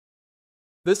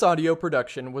This audio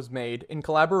production was made in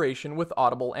collaboration with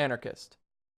Audible Anarchist.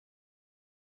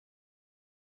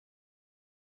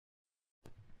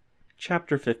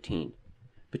 Chapter 15.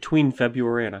 Between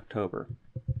February and October.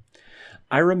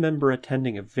 I remember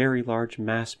attending a very large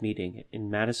mass meeting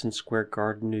in Madison Square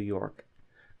Garden, New York,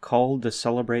 called to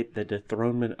celebrate the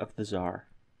dethronement of the Tsar.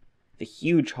 The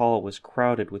huge hall was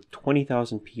crowded with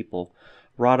 20,000 people,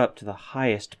 wrought up to the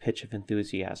highest pitch of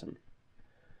enthusiasm.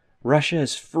 "Russia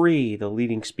is free," the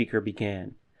leading speaker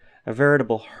began. A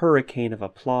veritable hurricane of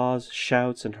applause,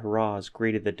 shouts, and hurrahs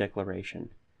greeted the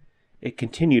declaration. It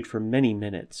continued for many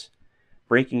minutes,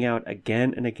 breaking out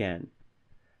again and again.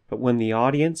 But when the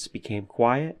audience became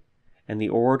quiet, and the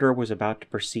orator was about to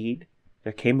proceed,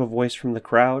 there came a voice from the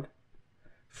crowd.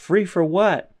 "Free for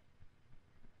what?"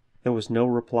 There was no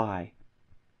reply.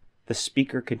 The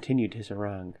speaker continued his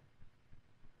harangue.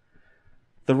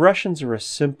 The Russians are a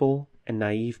simple and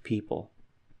naive people.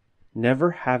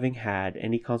 Never having had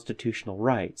any constitutional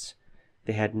rights,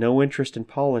 they had no interest in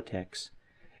politics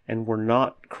and were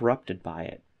not corrupted by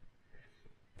it.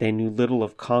 They knew little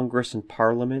of Congress and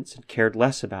parliaments and cared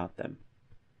less about them.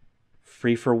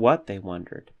 Free for what, they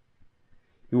wondered.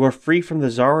 "You are free from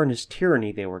the Tsar and his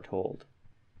tyranny," they were told.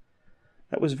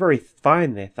 That was very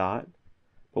fine, they thought.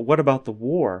 But what about the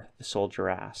war? The soldier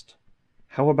asked.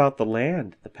 How about the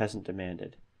land? The peasant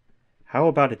demanded. How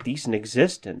about a decent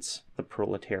existence? The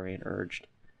proletarian urged.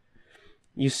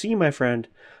 You see, my friend,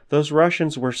 those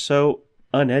Russians were so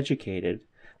uneducated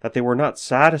that they were not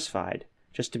satisfied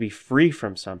just to be free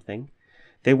from something.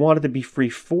 They wanted to be free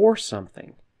for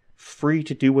something, free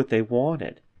to do what they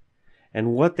wanted.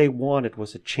 And what they wanted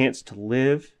was a chance to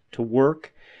live, to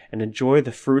work, and enjoy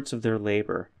the fruits of their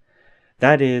labor.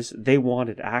 That is, they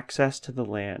wanted access to the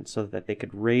land so that they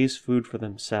could raise food for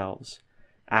themselves,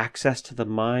 access to the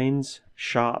mines,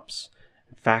 shops,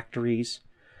 and factories,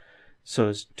 so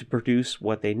as to produce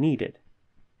what they needed.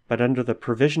 But under the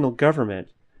provisional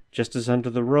government, just as under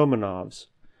the Romanovs,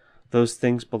 those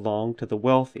things belonged to the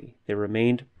wealthy. They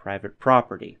remained private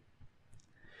property.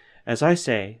 As I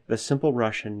say, the simple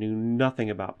Russian knew nothing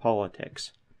about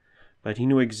politics, but he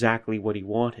knew exactly what he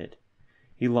wanted.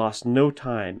 He lost no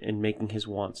time in making his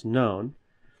wants known,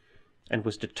 and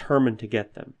was determined to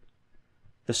get them.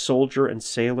 The soldier and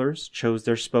sailors chose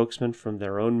their spokesman from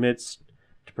their own midst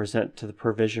to present to the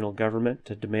provisional government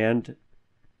to demand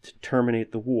to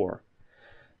terminate the war.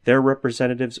 Their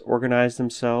representatives organized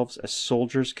themselves as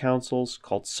soldiers' councils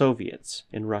called Soviets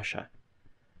in Russia.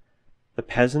 The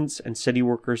peasants and city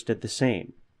workers did the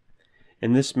same.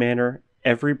 In this manner,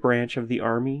 every branch of the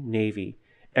army, navy,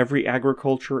 every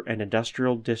agriculture and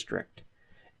industrial district,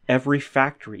 every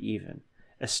factory even,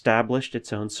 established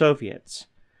its own Soviets.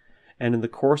 And in the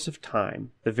course of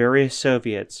time, the various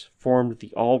Soviets formed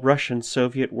the All-Russian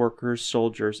Soviet Workers,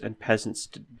 Soldiers, and Peasants'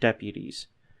 Deputies,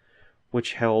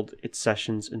 which held its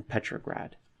sessions in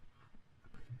Petrograd.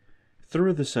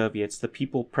 Through the Soviets, the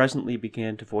people presently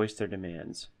began to voice their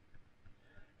demands.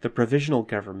 The provisional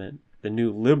government, the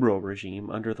new liberal regime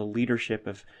under the leadership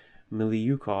of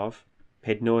Miliukov,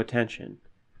 paid no attention.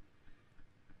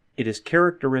 It is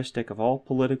characteristic of all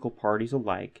political parties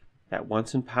alike that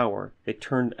once in power, they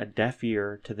turned a deaf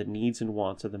ear to the needs and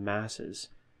wants of the masses.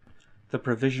 The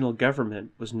provisional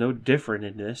government was no different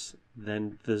in this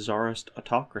than the Tsarist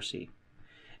autocracy.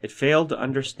 It failed to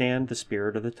understand the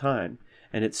spirit of the time,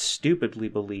 and it stupidly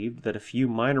believed that a few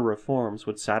minor reforms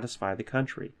would satisfy the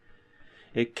country.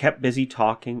 It kept busy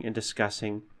talking and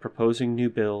discussing, proposing new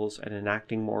bills, and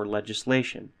enacting more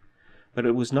legislation. But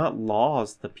it was not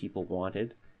laws the people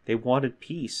wanted. They wanted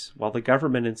peace, while the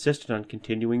government insisted on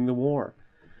continuing the war.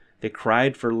 They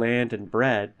cried for land and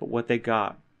bread, but what they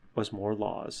got was more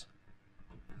laws.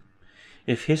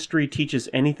 If history teaches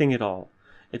anything at all,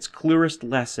 its clearest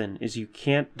lesson is you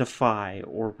can't defy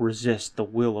or resist the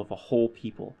will of a whole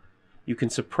people. You can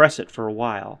suppress it for a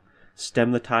while,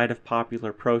 stem the tide of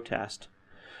popular protest,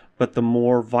 but the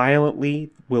more violently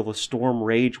will the storm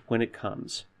rage when it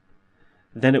comes.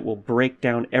 Then it will break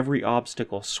down every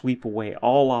obstacle, sweep away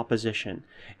all opposition,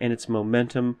 and its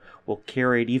momentum will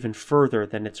carry it even further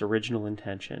than its original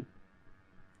intention.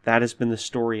 That has been the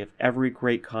story of every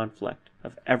great conflict,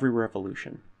 of every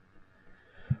revolution.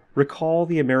 Recall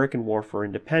the American War for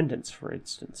Independence, for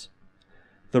instance.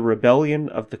 The rebellion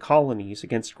of the colonies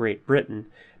against Great Britain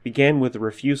began with the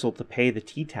refusal to pay the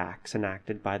tea tax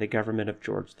enacted by the government of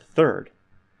George III.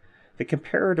 The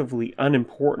comparatively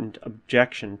unimportant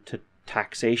objection to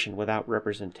taxation without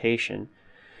representation,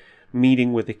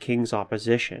 meeting with the king's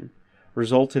opposition,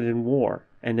 resulted in war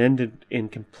and ended in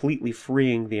completely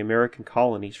freeing the American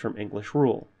colonies from English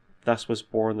rule. Thus was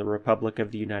born the Republic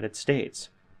of the United States.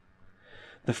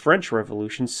 The French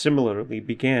Revolution similarly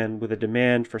began with a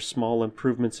demand for small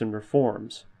improvements and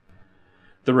reforms.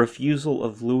 The refusal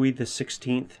of Louis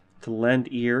XVI to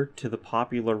lend ear to the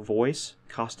popular voice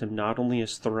cost him not only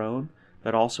his throne,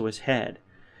 but also his head,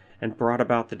 and brought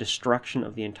about the destruction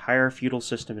of the entire feudal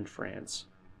system in France.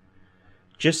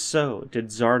 Just so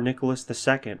did Tsar Nicholas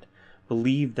II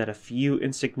believe that a few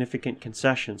insignificant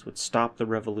concessions would stop the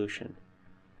revolution.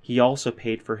 He also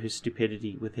paid for his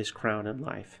stupidity with his crown and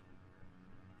life.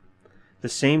 The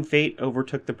same fate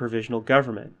overtook the provisional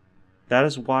government. That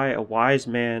is why a wise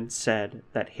man said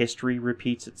that history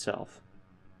repeats itself.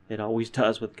 It always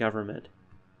does with government.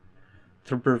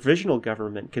 The provisional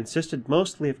government consisted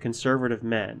mostly of conservative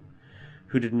men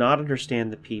who did not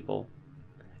understand the people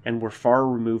and were far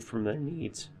removed from their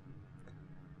needs.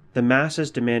 The masses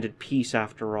demanded peace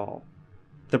after all.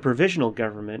 The provisional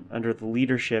government, under the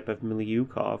leadership of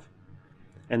Miliukov,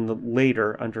 and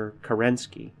later under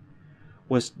Kerensky,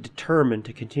 was determined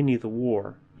to continue the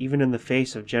war, even in the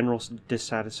face of general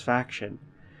dissatisfaction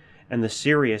and the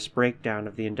serious breakdown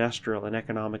of the industrial and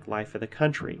economic life of the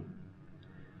country.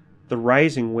 The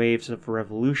rising waves of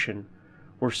revolution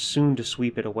were soon to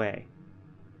sweep it away.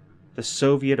 The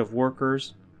Soviet of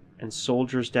Workers and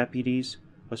Soldiers' Deputies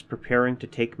was preparing to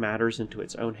take matters into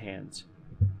its own hands.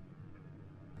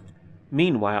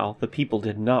 Meanwhile, the people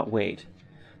did not wait.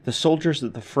 The soldiers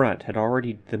at the front had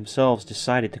already themselves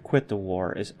decided to quit the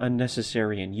war as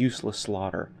unnecessary and useless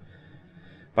slaughter.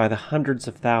 By the hundreds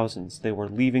of thousands, they were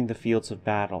leaving the fields of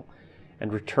battle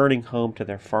and returning home to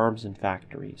their farms and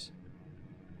factories.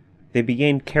 They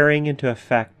began carrying into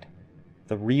effect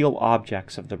the real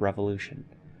objects of the revolution.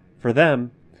 For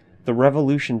them, the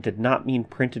revolution did not mean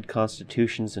printed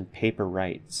constitutions and paper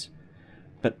rights,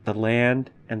 but the land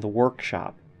and the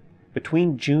workshop.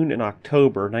 Between June and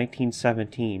October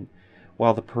 1917,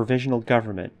 while the provisional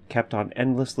government kept on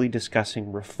endlessly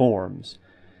discussing reforms,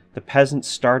 the peasants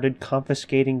started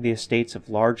confiscating the estates of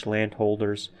large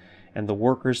landholders, and the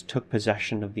workers took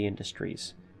possession of the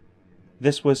industries.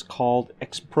 This was called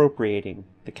expropriating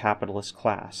the capitalist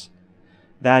class.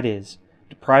 That is,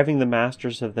 depriving the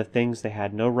masters of the things they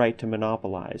had no right to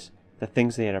monopolize, the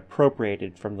things they had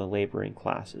appropriated from the laboring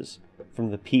classes, from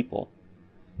the people.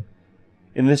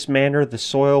 In this manner, the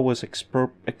soil was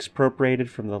expropriated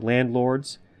from the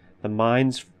landlords, the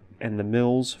mines and the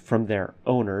mills from their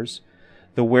owners,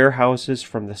 the warehouses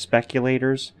from the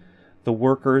speculators. The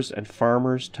workers and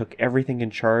farmers took everything in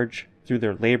charge through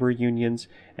their labor unions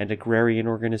and agrarian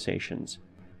organizations.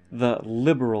 The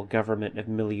liberal government of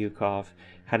Miliukov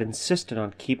had insisted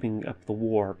on keeping up the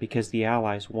war because the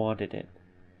Allies wanted it.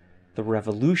 The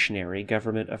revolutionary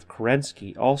government of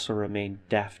Kerensky also remained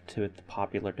deaf to the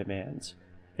popular demands.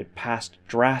 It passed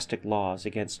drastic laws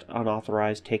against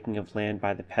unauthorized taking of land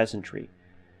by the peasantry.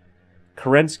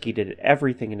 Kerensky did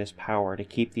everything in his power to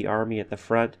keep the army at the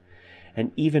front,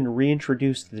 and even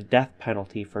reintroduced the death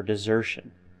penalty for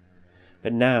desertion.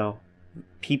 But now,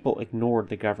 people ignored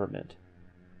the government.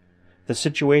 The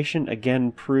situation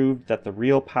again proved that the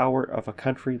real power of a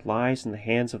country lies in the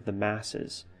hands of the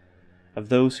masses, of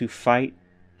those who fight,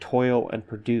 toil, and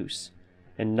produce,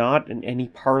 and not in any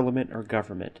parliament or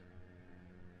government.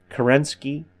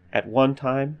 Kerensky, at one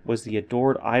time, was the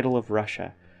adored idol of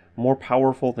Russia, more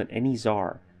powerful than any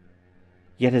czar.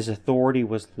 Yet his authority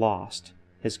was lost,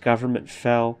 his government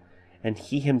fell, and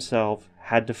he himself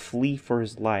had to flee for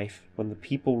his life when the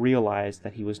people realized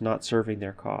that he was not serving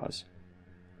their cause.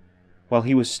 While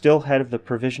he was still head of the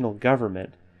provisional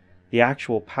government, the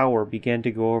actual power began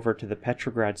to go over to the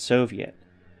Petrograd Soviet,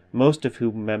 most of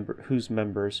whose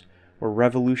members were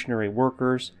revolutionary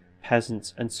workers,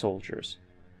 peasants, and soldiers.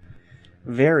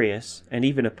 Various and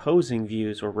even opposing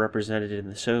views were represented in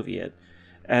the Soviet,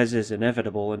 as is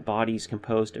inevitable in bodies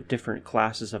composed of different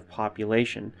classes of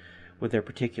population with their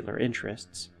particular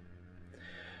interests.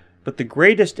 But the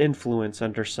greatest influence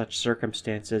under such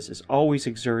circumstances is always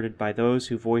exerted by those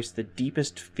who voice the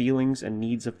deepest feelings and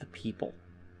needs of the people.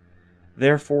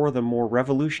 Therefore, the more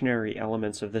revolutionary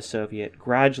elements of the Soviet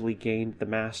gradually gained the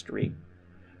mastery,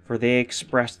 for they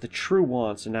expressed the true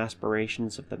wants and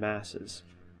aspirations of the masses.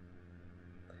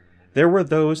 There were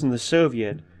those in the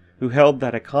Soviet who held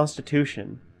that a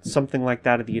constitution, something like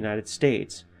that of the United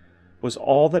States, was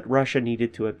all that Russia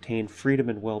needed to obtain freedom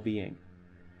and well-being.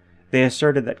 They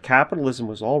asserted that capitalism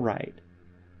was all right.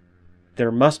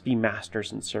 There must be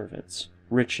masters and servants,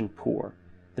 rich and poor.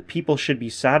 The people should be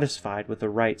satisfied with the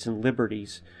rights and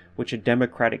liberties which a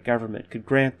democratic government could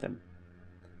grant them.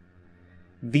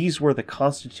 These were the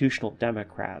constitutional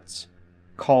democrats,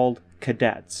 called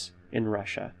cadets in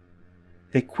Russia.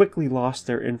 They quickly lost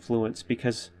their influence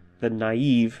because the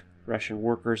naive Russian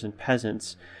workers and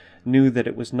peasants knew that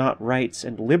it was not rights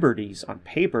and liberties on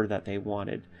paper that they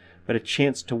wanted, but a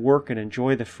chance to work and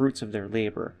enjoy the fruits of their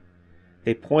labor.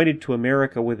 They pointed to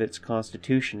America with its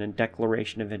Constitution and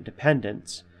Declaration of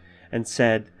Independence, and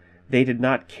said they did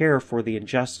not care for the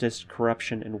injustice,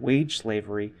 corruption, and wage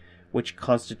slavery which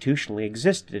constitutionally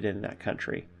existed in that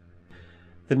country.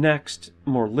 The next,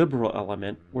 more liberal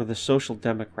element were the Social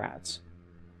Democrats,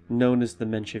 known as the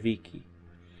Mensheviki.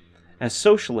 As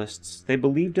socialists, they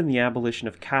believed in the abolition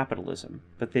of capitalism,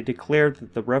 but they declared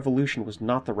that the revolution was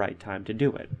not the right time to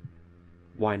do it.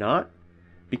 Why not?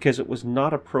 Because it was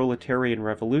not a proletarian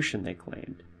revolution, they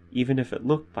claimed, even if it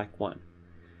looked like one.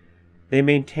 They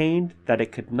maintained that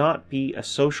it could not be a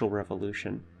social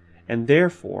revolution, and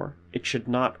therefore it should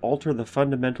not alter the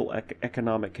fundamental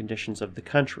economic conditions of the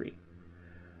country.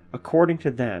 According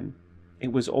to them,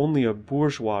 it was only a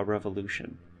bourgeois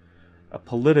revolution, a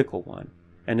political one,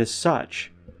 and as such,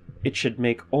 it should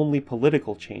make only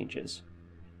political changes.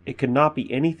 It could not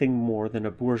be anything more than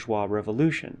a bourgeois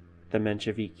revolution, the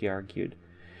Mensheviki argued,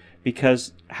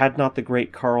 because had not the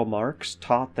great Karl Marx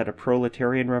taught that a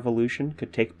proletarian revolution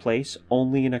could take place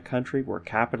only in a country where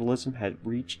capitalism had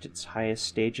reached its highest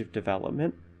stage of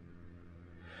development?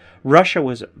 Russia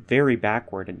was very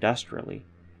backward industrially,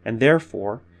 and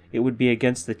therefore it would be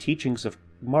against the teachings of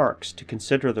Marx to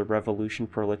consider the revolution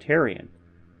proletarian.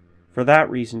 For that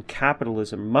reason,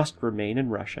 capitalism must remain in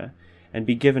Russia and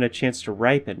be given a chance to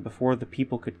ripen before the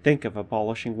people could think of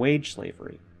abolishing wage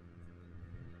slavery.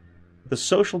 The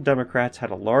Social Democrats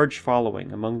had a large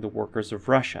following among the workers of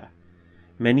Russia,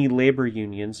 many labor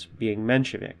unions being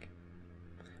Menshevik.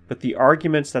 But the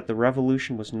arguments that the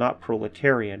revolution was not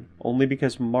proletarian only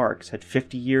because Marx had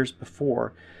 50 years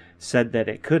before said that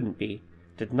it couldn't be,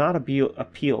 did not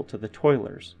appeal to the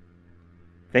toilers.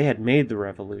 They had made the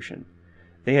revolution.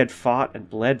 They had fought and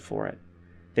bled for it.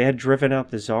 They had driven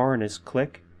out the Tsar and his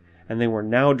clique, and they were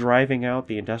now driving out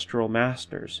the industrial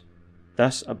masters,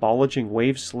 thus abolishing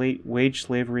wage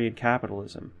slavery and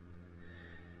capitalism.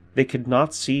 They could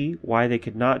not see why they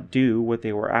could not do what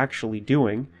they were actually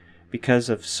doing because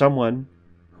of someone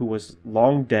who was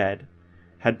long dead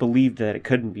had believed that it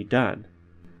couldn't be done.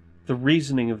 The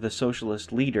reasoning of the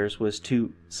socialist leaders was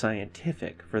too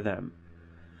scientific for them.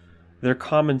 Their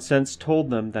common sense told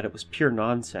them that it was pure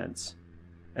nonsense,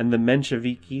 and the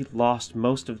Mensheviki lost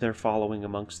most of their following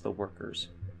amongst the workers.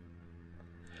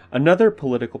 Another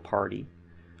political party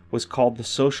was called the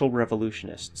Social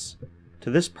Revolutionists. To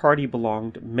this party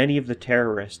belonged many of the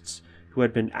terrorists who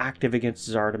had been active against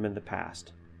Tsardom in the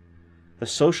past. The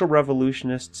Social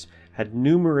Revolutionists had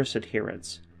numerous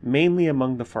adherents, mainly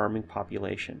among the farming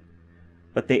population,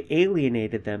 but they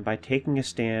alienated them by taking a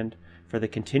stand for the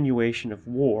continuation of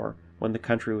war when the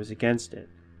country was against it.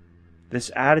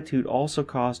 This attitude also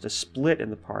caused a split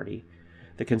in the party,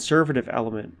 the conservative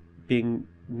element being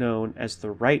known as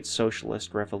the right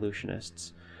socialist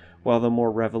revolutionists, while the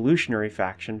more revolutionary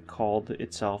faction called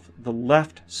itself the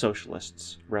left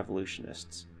socialists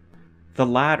revolutionists. The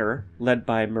latter, led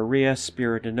by Maria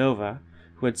Spiridonova,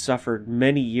 who had suffered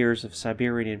many years of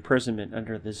Siberian imprisonment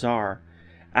under the Tsar,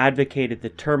 advocated the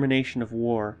termination of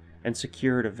war and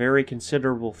secured a very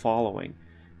considerable following,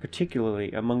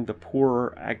 particularly among the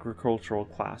poorer agricultural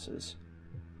classes.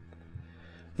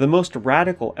 The most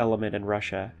radical element in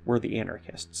Russia were the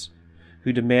anarchists,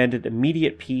 who demanded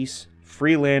immediate peace,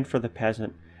 free land for the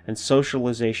peasant, and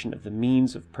socialization of the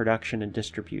means of production and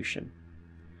distribution.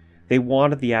 They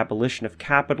wanted the abolition of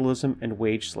capitalism and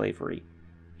wage slavery,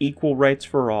 equal rights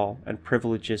for all and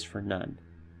privileges for none.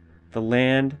 The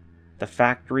land, the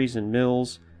factories and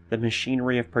mills, the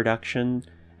machinery of production,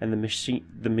 and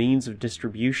the means of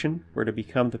distribution were to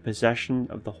become the possession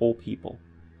of the whole people.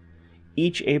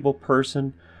 Each able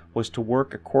person was to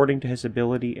work according to his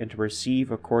ability and to receive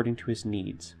according to his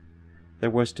needs. There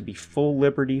was to be full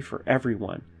liberty for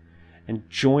everyone, and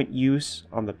joint use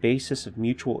on the basis of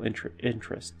mutual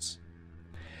interests.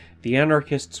 The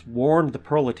anarchists warned the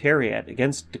proletariat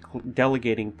against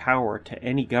delegating power to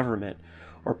any government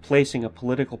or placing a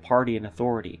political party in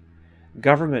authority.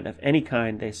 Government of any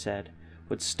kind, they said,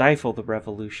 would stifle the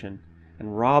revolution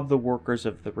and rob the workers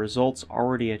of the results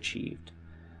already achieved.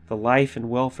 The life and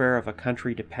welfare of a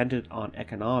country depended on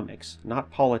economics,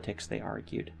 not politics, they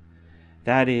argued.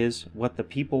 That is, what the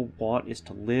people want is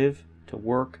to live, to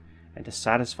work, and to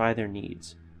satisfy their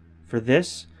needs. For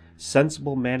this,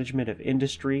 sensible management of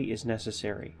industry is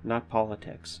necessary, not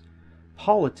politics.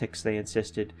 Politics, they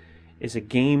insisted, is a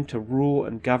game to rule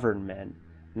and govern men,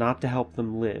 not to help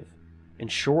them live. In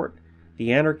short,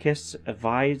 the anarchists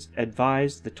advised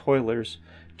the toilers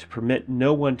to permit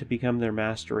no one to become their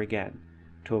master again,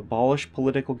 to abolish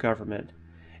political government,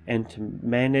 and to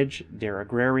manage their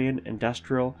agrarian,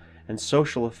 industrial, and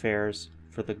social affairs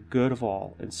for the good of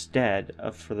all instead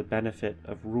of for the benefit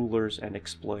of rulers and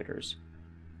exploiters.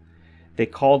 They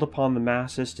called upon the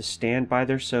masses to stand by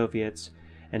their Soviets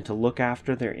and to look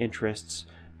after their interests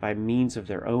by means of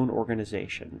their own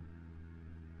organization.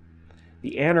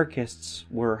 The anarchists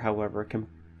were, however,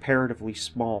 comparatively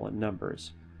small in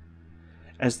numbers.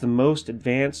 As the most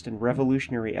advanced and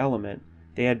revolutionary element,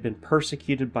 they had been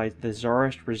persecuted by the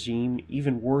Tsarist regime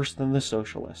even worse than the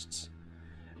socialists.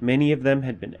 Many of them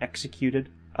had been executed,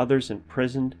 others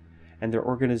imprisoned, and their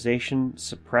organization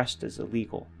suppressed as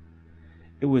illegal.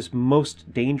 It was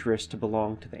most dangerous to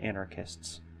belong to the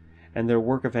anarchists, and their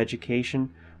work of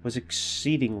education was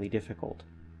exceedingly difficult.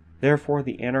 Therefore,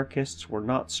 the anarchists were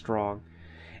not strong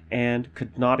and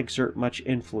could not exert much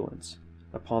influence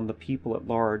upon the people at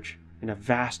large in a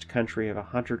vast country of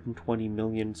 120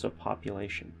 millions of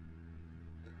population.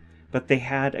 But they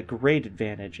had a great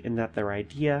advantage in that their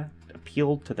idea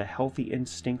appealed to the healthy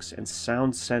instincts and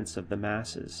sound sense of the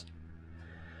masses.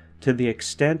 To the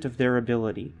extent of their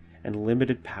ability and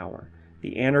limited power,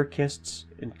 the anarchists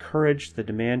encouraged the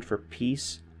demand for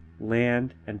peace,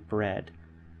 land, and bread,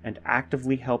 and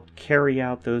actively helped carry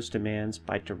out those demands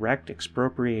by direct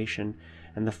expropriation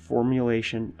and the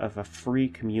formulation of a free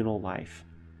communal life.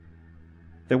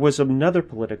 There was another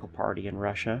political party in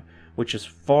Russia which is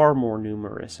far more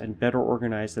numerous and better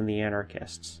organized than the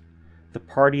anarchists, the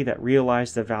party that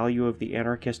realized the value of the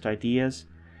anarchist ideas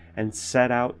and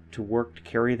set out to work to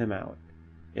carry them out.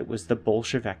 It was the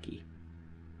Bolsheviki.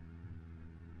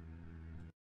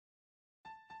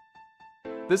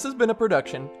 This has been a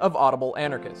production of Audible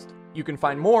Anarchist. You can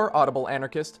find more Audible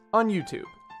Anarchist on YouTube.